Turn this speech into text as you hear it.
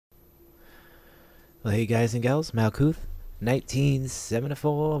Well, hey guys and gals, Malkuth,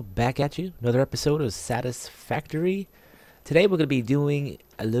 1974, back at you. Another episode of Satisfactory. Today we're going to be doing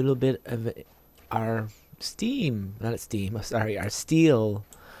a little bit of our our steel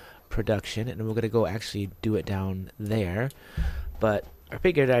production, and we're going to go actually do it down there. But I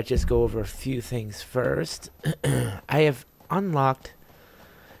figured I'd just go over a few things first. I have unlocked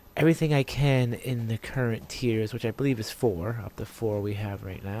everything I can in the current tiers, which I believe is 4, up to 4 we have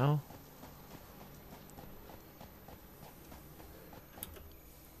right now.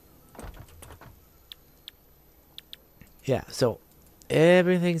 Yeah, so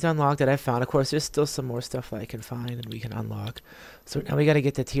everything's unlocked that I found. Of course, there's still some more stuff that I can find and we can unlock. So now we got to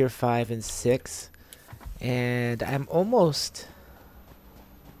get to tier 5 and 6. And I'm almost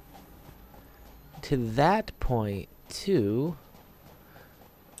to that point, too.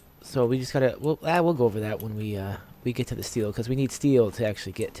 So we just got to... we'll go over that when we get to the steel, because we need steel to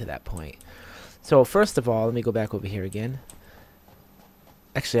actually get to that point. So first of all, let me go back over here again.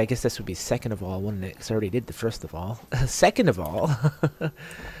 Actually, I guess this would be second of all, wouldn't it? Because I already did the first of all. Second of all,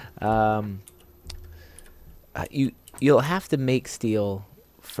 you'll have to make steel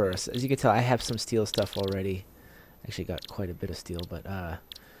first. As you can tell, I have some steel stuff already. Actually, got quite a bit of steel, but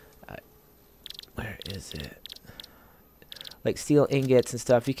where is it? Like steel ingots and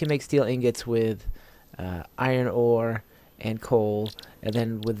stuff. You can make steel ingots with iron ore and coal, and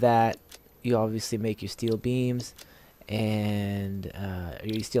then with that, you obviously make your steel beams and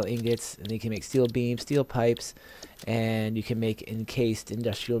your steel ingots, and you can make steel beams, steel pipes, and you can make encased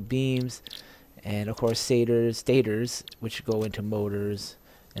industrial beams, and of course stators, which go into motors,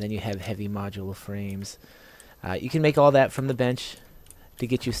 and then you have heavy modular frames. You can make all that from the bench to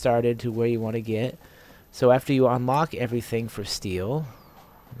get you started to where you want to get. So after you unlock everything for steel,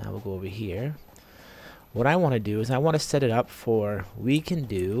 now we'll go over here. What I want to do is I want to set it up for we can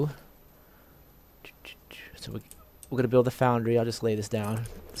do. So we're going to build a foundry. I'll just lay this down.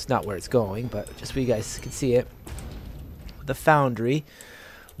 It's not where it's going, but just so you guys can see it. The foundry,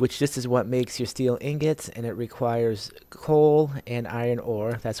 which this is what makes your steel ingots, and it requires coal and iron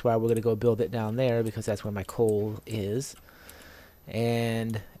ore. That's why we're going to go build it down there, because that's where my coal is.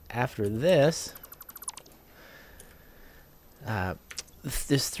 And after this,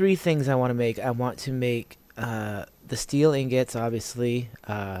 there's 3 things I want to make. I want to make the steel ingots, obviously,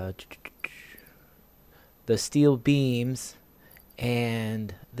 the steel beams,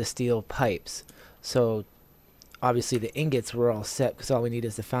 and the steel pipes. So obviously the ingots were all set, because all we need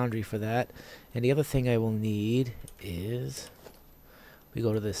is the foundry for that. And the other thing I will need is, we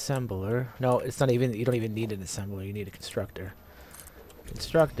go to the assembler. No, it's not even, you don't even need an assembler, you need a constructor.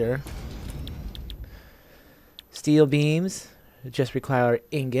 Steel beams just require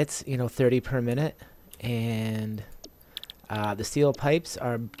ingots, 30 per minute, and the steel pipes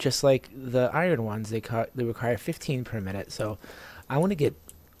are just like the iron ones. They require 15 per minute. So I want to get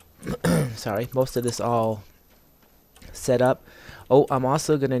sorry, most of this all set up. Oh, I'm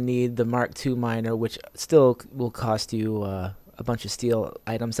also going to need the Mark II miner, which still will cost you a bunch of steel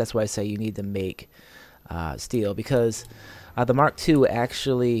items. That's why I say you need to make steel, because the Mark II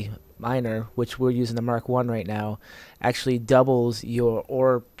actually miner, which we're using the Mark I right now, actually doubles your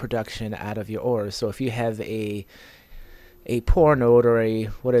ore production out of your ores. So if you have a poor node, or I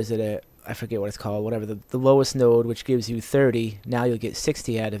forget what it's called, whatever, the lowest node, which gives you 30, now you'll get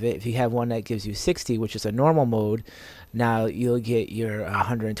 60 out of it. If you have one that gives you 60, which is a normal mode, now you'll get your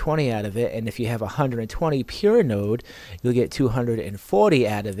 120 out of it. And if you have a 120 pure node, you'll get 240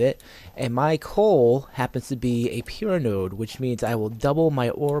 out of it. And my coal happens to be a pure node, which means I will double my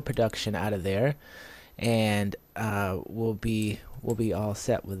ore production out of there, and we'll be all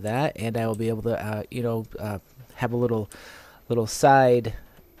set with that. And I will be able to have a little side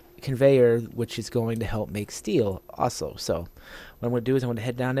conveyor, which is going to help make steel also. So what I'm going to do is I'm going to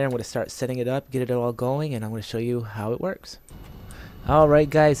head down there. I'm going to start setting it up, get it all going, and I'm going to show you how it works. Alright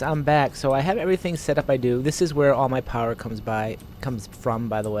guys, I'm back. So I have everything set up. This is where all my power comes from,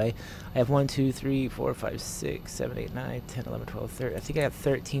 by the way. I have 1, 2, 3, 4, 5, 6, 7, 8, 9, 10, 11, 12, 13. I think I have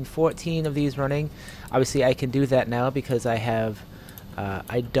 13, 14 of these running. Obviously I can do that now because I have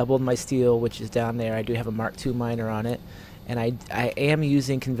I doubled my steel, which is down there. I do have a Mark II miner on it, and I am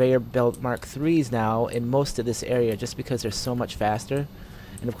using conveyor belt Mark IIIs now in most of this area, just because they're so much faster.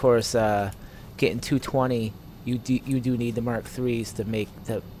 And of course, getting 220, you do need the Mark IIIs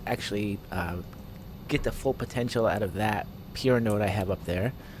to actually get the full potential out of that pure node I have up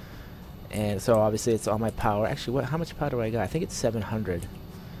there. And so obviously it's all my power. Actually, how much power do I got? I think it's 700.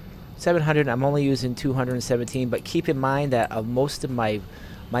 700. I'm only using 217, but keep in mind that most of my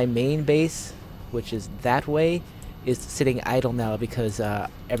main base, which is that way, is sitting idle now because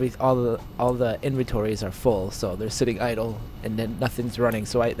all the inventories are full, so they're sitting idle and then nothing's running.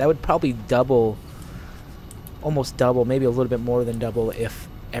 So that would probably double, almost double, maybe a little bit more than double if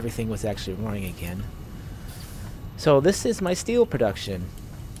everything was actually running again. So this is my steel production.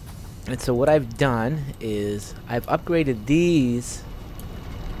 And so what I've done is I've upgraded these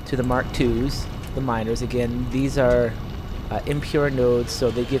to the Mark IIs, the miners. Again, these are impure nodes, so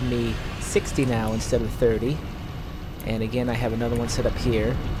they give me 60 now instead of 30. And again, I have another one set up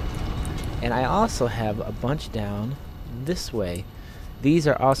here. And I also have a bunch down this way. These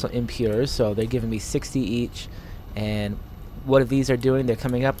are also impure, so they're giving me 60 each. And what these are doing, they're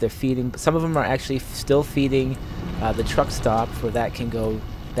coming up, they're feeding. Some of them are actually still feeding the truck stop, for that can go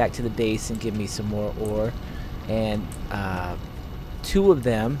back to the base and give me some more ore. And 2 of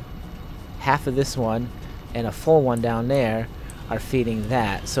them, half of this one and a full one down there, are feeding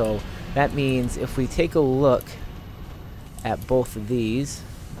that. So that means if we take a look at both of these,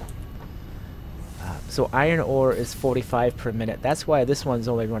 so iron ore is 45 per minute. That's why this one's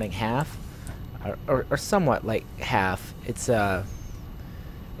only running half, or somewhat like half. It's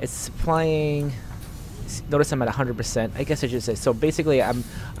supplying. Notice I'm at 100%. I guess I should say. So basically, I'm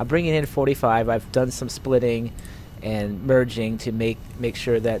bringing in 45. I've done some splitting and merging to make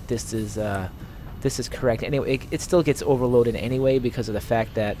sure that this is correct. Anyway, it still gets overloaded anyway because of the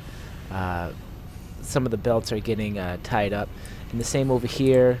fact that some of the belts are getting tied up. And the same over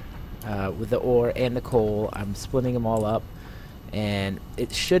here with the ore and the coal. I'm splitting them all up, and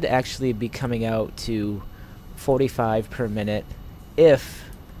it should actually be coming out to 45 per minute if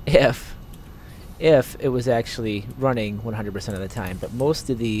it was actually running 100% of the time. But most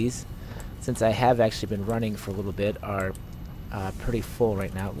of these, since I have actually been running for a little bit, are pretty full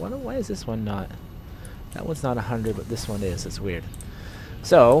right now. Why is this one not? That one's not 100, but this one is. It's weird.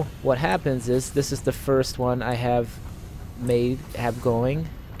 So what happens is, this is the first one I have going,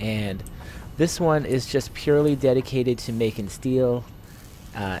 and this one is just purely dedicated to making steel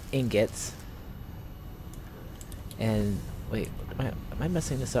ingots. And wait, am I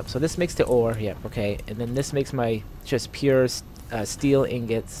messing this up? So this makes the ore, yep, okay, and then this makes my just pure steel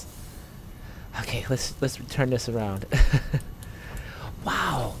ingots. Okay, let's turn this around.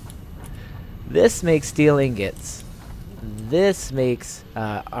 Wow, this makes steel ingots. This makes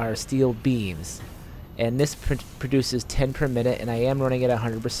our steel beams, and this produces 10 per minute, and I am running it at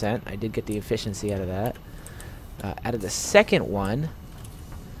 100%. I did get the efficiency out of that. Out of the second one,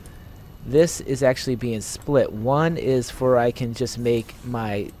 this is actually being split. One is for I can just make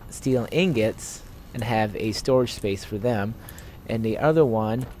my steel ingots and have a storage space for them, and the other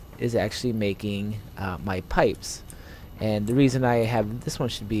one is actually making my pipes. And the reason I have this one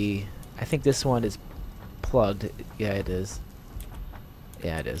should be, I think this one is plugged. Yeah, it is.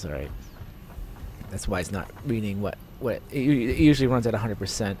 Yeah, it is. All right. That's why it's not reading what it usually runs at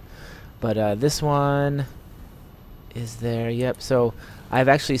 100%. But this one is there. Yep. So I've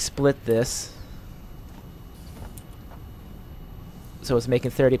actually split this. So it's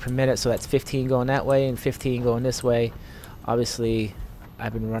making 30 per minute. So that's 15 going that way and 15 going this way. Obviously,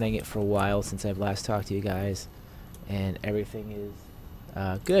 I've been running it for a while since I've last talked to you guys, and everything is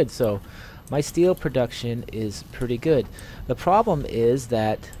good. So my steel production is pretty good. The problem is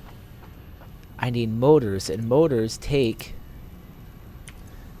that I need motors, and motors take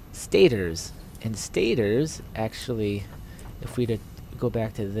stators, and stators actually, if we go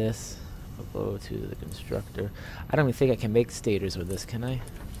back to this, I'll go to the constructor. I don't even think I can make stators with this, can I?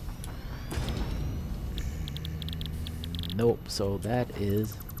 Nope. So that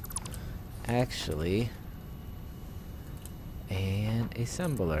is actually an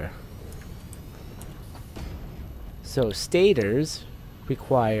assembler. So stators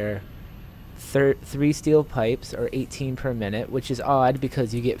require 3 steel pipes, or 18 per minute, which is odd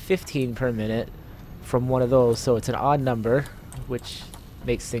because you get 15 per minute from one of those, so it's an odd number, which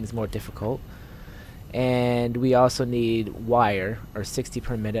makes things more difficult. And we also need wire, or 60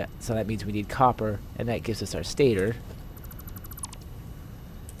 per minute, so that means we need copper, and that gives us our stator.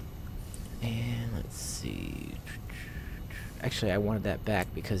 And let's see, actually I wanted that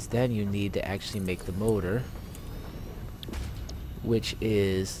back because then you need to actually make the motor, which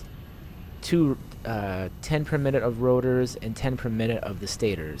is 10 per minute of rotors and 10 per minute of the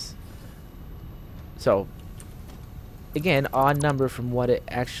stators. So again, odd number from what it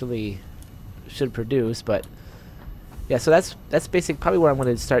actually should produce, but yeah. So that's basically probably what I'm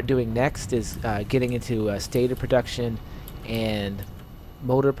going to start doing next, is getting into stator production and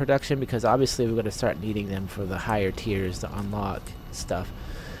motor production, because obviously we're going to start needing them for the higher tiers to unlock stuff.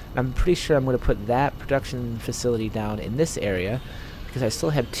 I'm pretty sure I'm going to put that production facility down in this area, because I still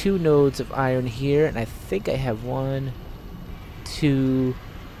have 2 nodes of iron here, and I think I have 1, 2,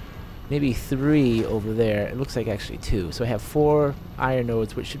 maybe 3 over there. It looks like actually 2. So I have 4 iron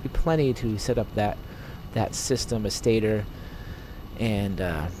nodes, which should be plenty to set up that system, a stator and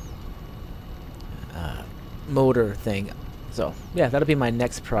motor thing. So yeah, that'll be my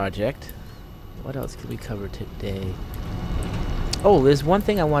next project. What else can we cover today? Oh, there's one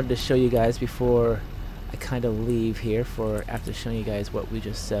thing I wanted to show you guys before I kind of leave here, for after showing you guys what we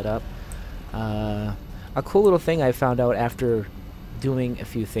just set up. A cool little thing I found out after doing a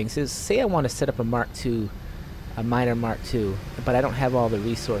few things is, say I want to set up a Mark II, a miner Mark II, but I don't have all the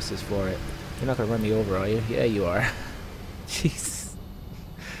resources for it. You're not going to run me over, are you? Yeah, you are. Jeez.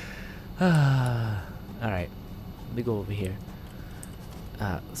 Alright, let me go over here.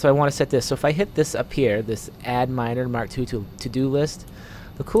 So I want to set this. So if I hit this up here, this add miner Mark II to-do list,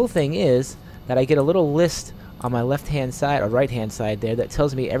 the cool thing is that I get a little list on my left hand side or right hand side there that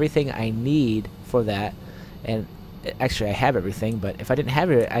tells me everything I need for that. And actually I have everything, but if I didn't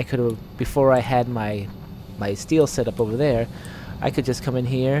have it, I could have, before I had my steel set up over there, I could just come in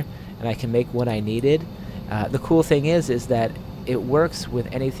here and I can make what I needed. The cool thing is that it works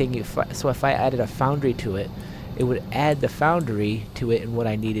with anything you so if I added a foundry to it, it would add the foundry to it and what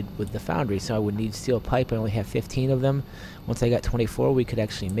I needed with the foundry. So I would need steel pipe. I only have 15 of them. Once I got 24, we could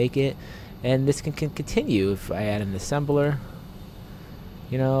actually make it. And this can continue if I add an assembler,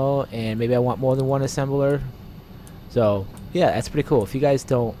 you know, and maybe I want more than one assembler. So yeah, that's pretty cool. If you guys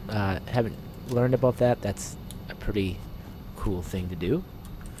don't haven't learned about that, that's a pretty cool thing to do.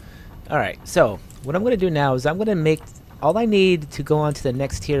 Alright, so what I'm going to do now is I'm going to make, all I need to go on to the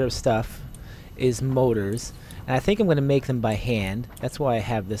next tier of stuff is motors. And I think I'm going to make them by hand. That's why I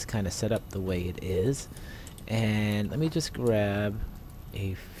have this kind of set up the way it is. And let me just grab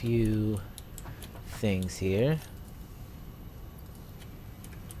a few things here.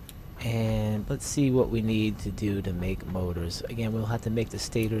 And let's see what we need to do to make motors. Again, we'll have to make the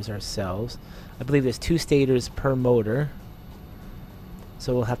stators ourselves. I believe there's 2 stators per motor.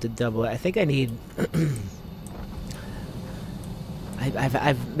 So we'll have to double it. I think I need...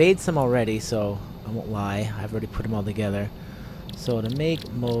 I've made some already, so I won't lie. I've already put them all together. So to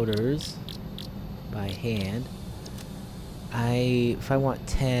make motors by hand, if I want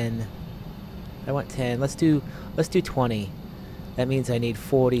 10, let's do 20. That means I need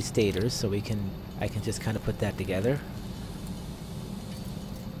 40 stators, so I can just kind of put that together.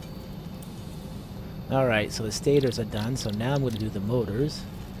 Alright, so the stators are done, so now I'm going to do the motors.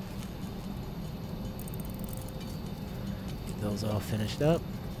 Get those all finished up.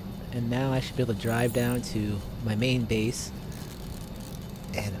 And now I should be able to drive down to my main base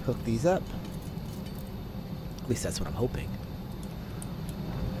and hook these up. At least that's what I'm hoping.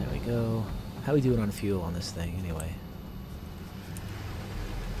 There we go. How are we doing on fuel on this thing anyway?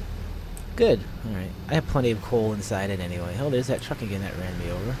 Good. Alright. I have plenty of coal inside it anyway. Oh, there's that truck again that ran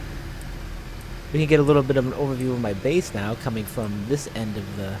me over. We can get a little bit of an overview of my base now, coming from this end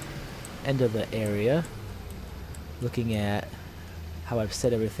of the area. Looking at how I've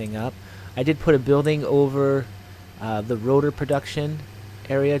set everything up. I did put a building over the rotor production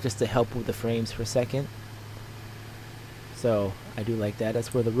area just to help with the frames for a second. So I do like that.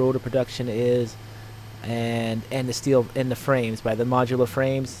 That's where the rotor production is, and the steel and the frames by the modular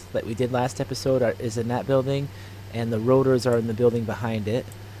frames that we did last episode is in that building, and the rotors are in the building behind it.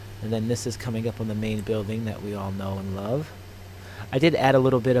 And then this is coming up on the main building that we all know and love. I did add a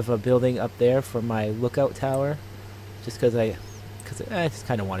little bit of a building up there for my lookout tower, just because I just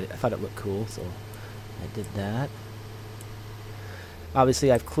kind of wanted it. I thought it looked cool, so I did that.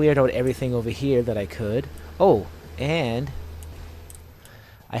 Obviously, I've cleared out everything over here that I could. Oh, and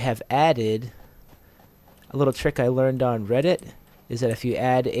I have added a little trick I learned on Reddit, is that if you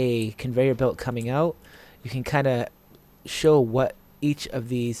add a conveyor belt coming out, you can kind of show what each of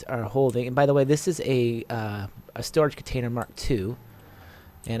these are holding. And by the way, this is a storage container Mark II,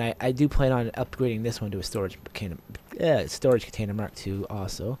 and I do plan on upgrading this one to a storage container Mark II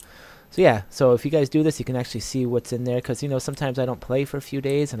also. So yeah, so if you guys do this, you can actually see what's in there, because you know sometimes I don't play for a few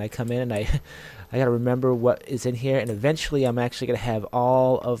days and I come in and I gotta remember what is in here, and eventually I'm actually gonna have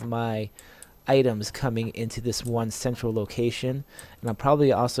all of my items coming into this one central location, and I'm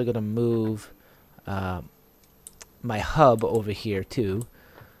probably also gonna move my hub over here too.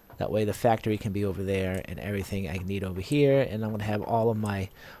 That way the factory can be over there and everything I need over here, and I'm gonna have all of my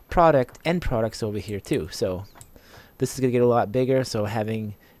end products over here too. So this is gonna get a lot bigger, so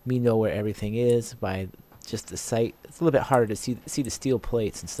having me know where everything is by just the site, it's a little bit harder to see the steel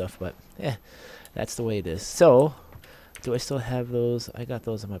plates and stuff, but that's the way it is. So Do I still have those? I got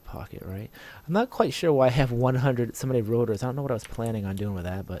those in my pocket, right? I'm not quite sure why I have 100 so many rotors. I don't know what I was planning on doing with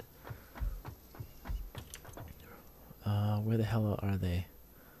that, but where the hell are they?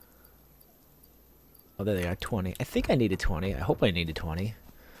 Oh, there they are, 20. I think I needed 20. I hope I needed 20.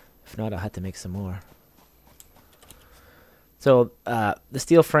 If not, I'll have to make some more. So the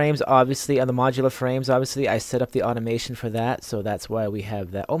steel frames, obviously, and the modular frames, obviously, I set up the automation for that, so that's why we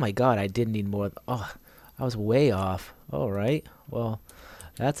have that. Oh my god, I did need more. Oh, I was way off. All right, well,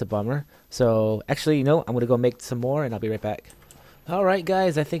 that's a bummer. So actually, you know, I'm going to go make some more, and I'll be right back. All right,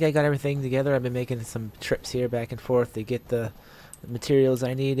 guys, I think I got everything together. I've been making some trips here back and forth to get the materials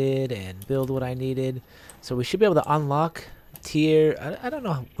I needed and build what I needed. So we should be able to unlock tier. I don't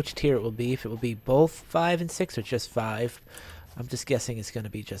know which tier it will be, if it will be both 5 and 6 or just 5. I'm just guessing it's going to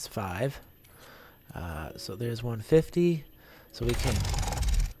be just 5. So there's 150. So we can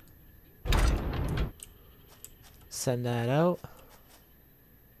send that out.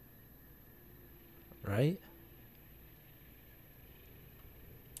 Right?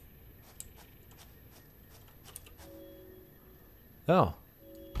 Oh.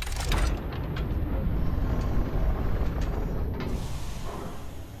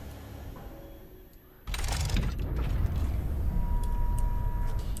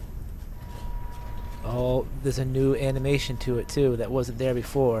 Oh, there's a new animation to it too that wasn't there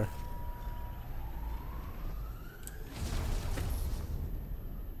before.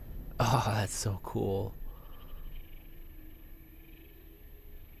 Oh, that's so cool.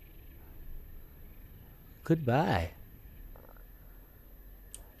 Goodbye.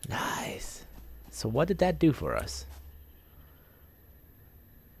 Nice. So what did that do for us?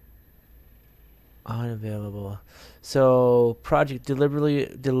 Unavailable. So project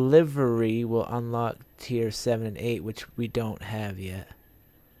delivery will unlock tier 7 and 8, which we don't have yet.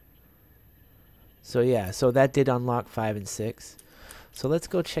 So yeah, so that did unlock 5 and 6. So let's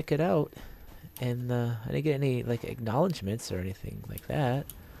go check it out. And I didn't get any like acknowledgements or anything like that,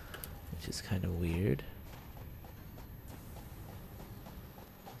 which is kind of weird.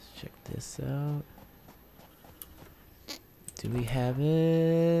 Let's check this out. Do we have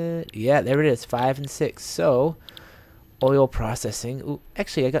it? Yeah, there it is, 5 and 6. So, oil processing. Ooh,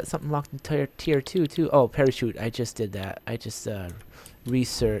 actually, I got something locked in tier 2 too. Oh, parachute. I just did that. I just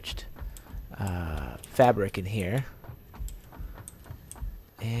researched fabric in here.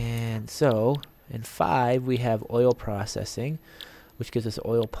 And so, in 5, we have oil processing, which gives us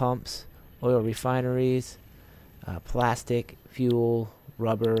oil pumps, oil refineries, plastic, fuel,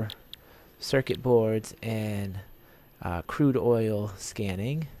 rubber, circuit boards, and crude oil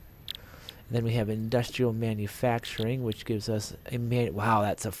scanning. And then we have industrial manufacturing, which gives us a wow,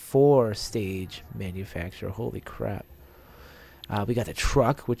 that's a 4-stage manufacturer. Holy crap. We got the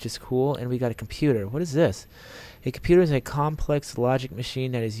truck, which is cool, and we got a computer. What is this? A computer is a complex logic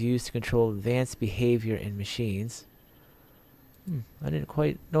machine that is used to control advanced behavior in machines. I didn't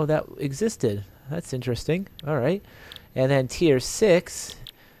quite know that existed. That's interesting. All right. And then tier 6,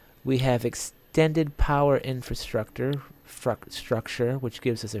 we have extended power infrastructure, which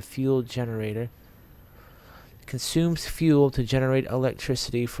gives us a fuel generator. Consumes fuel to generate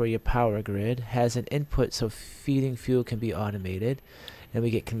electricity for your power grid. Has an input so feeding fuel can be automated. And we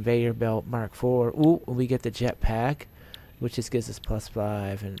get conveyor belt Mark IV. Ooh, we get the jetpack, which just gives us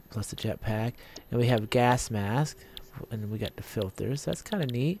 +5 and plus the jetpack. And we have gas mask, and we got the filters. That's kind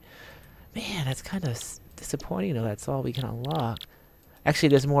of neat. Man, that's kind of disappointing though. That's all we can unlock. Actually,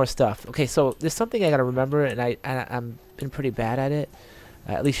 there's more stuff. Okay, so there's something I gotta remember, and I'm been pretty bad at it.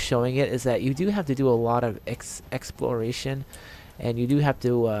 At least showing it, is that you do have to do a lot of exploration, and you do have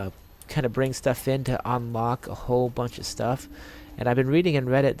to kind of bring stuff in to unlock a whole bunch of stuff. And I've been reading in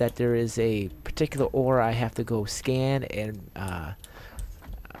Reddit that there is a particular ore I have to go scan and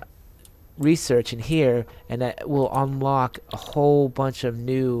research in here, and that will unlock a whole bunch of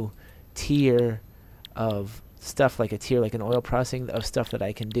new tier of stuff, like a tier like an oil processing of stuff that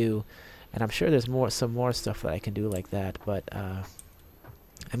I can do. And I'm sure there's some more stuff that I can do like that, but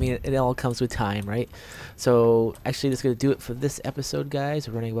I mean, it all comes with time, right? So actually, that's going to do it for this episode, guys.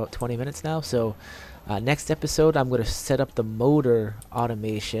 We're running about 20 minutes now. So next episode, I'm going to set up the motor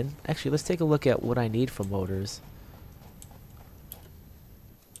automation. Actually, let's take a look at what I need for motors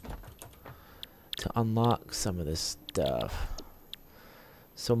to unlock some of this stuff.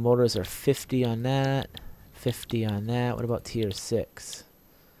 So motors are 50 on that, 50 on that. What about tier 6?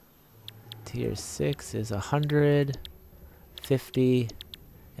 Tier 6 is 100, 50,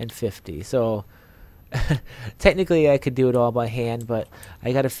 and 50. So technically I could do it all by hand, but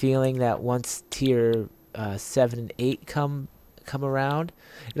I got a feeling that once tier 7 and 8 come around,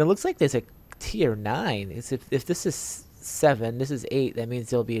 and it looks like there's a tier 9. If this is 7. This is 8. That means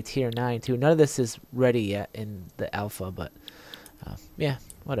there'll be a tier 9 too. None of this is ready yet in the alpha, but yeah,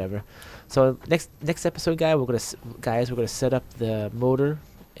 whatever. So next episode, we're gonna set up the motor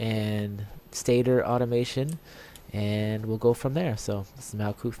and stator automation, and we'll go from there. So this is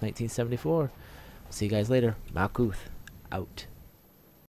Malkuth 1974. See you guys later. Malkuth out.